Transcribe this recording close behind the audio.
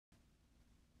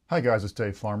Hi guys, it's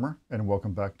Dave Farmer, and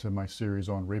welcome back to my series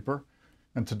on Reaper.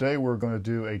 And today we're going to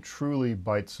do a truly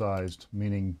bite-sized,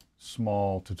 meaning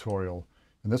small tutorial.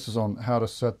 And this is on how to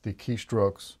set the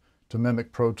keystrokes to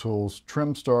mimic Pro Tools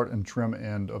trim start and trim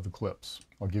end of the clips.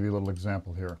 I'll give you a little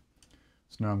example here.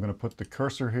 So now I'm going to put the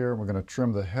cursor here, and we're going to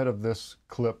trim the head of this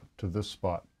clip to this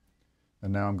spot.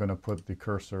 And now I'm going to put the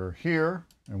cursor here,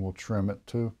 and we'll trim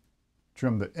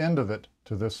the end of it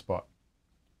to this spot.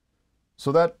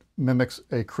 So that mimics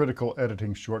a critical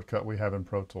editing shortcut we have in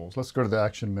Pro Tools. Let's go to the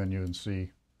action menu and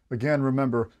see. Again,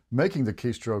 remember, making the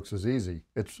keystrokes is easy.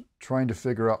 It's trying to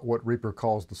figure out what Reaper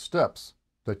calls the steps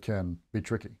that can be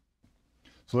tricky.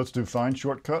 So let's do Find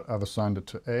Shortcut. I've assigned it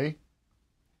to A.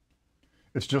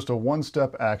 It's just a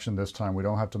one-step action this time. We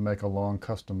don't have to make a long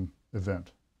custom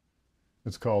event.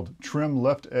 It's called Trim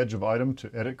Left Edge of Item to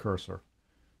Edit Cursor.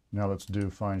 Now let's do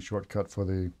Find Shortcut for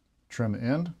the trim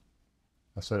end.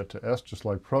 I set it to S just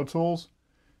like Pro Tools,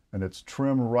 and it's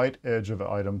trim right edge of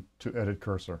item to edit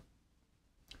cursor.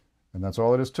 And that's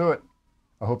all it is to it.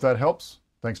 I hope that helps.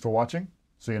 Thanks for watching.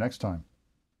 See you next time.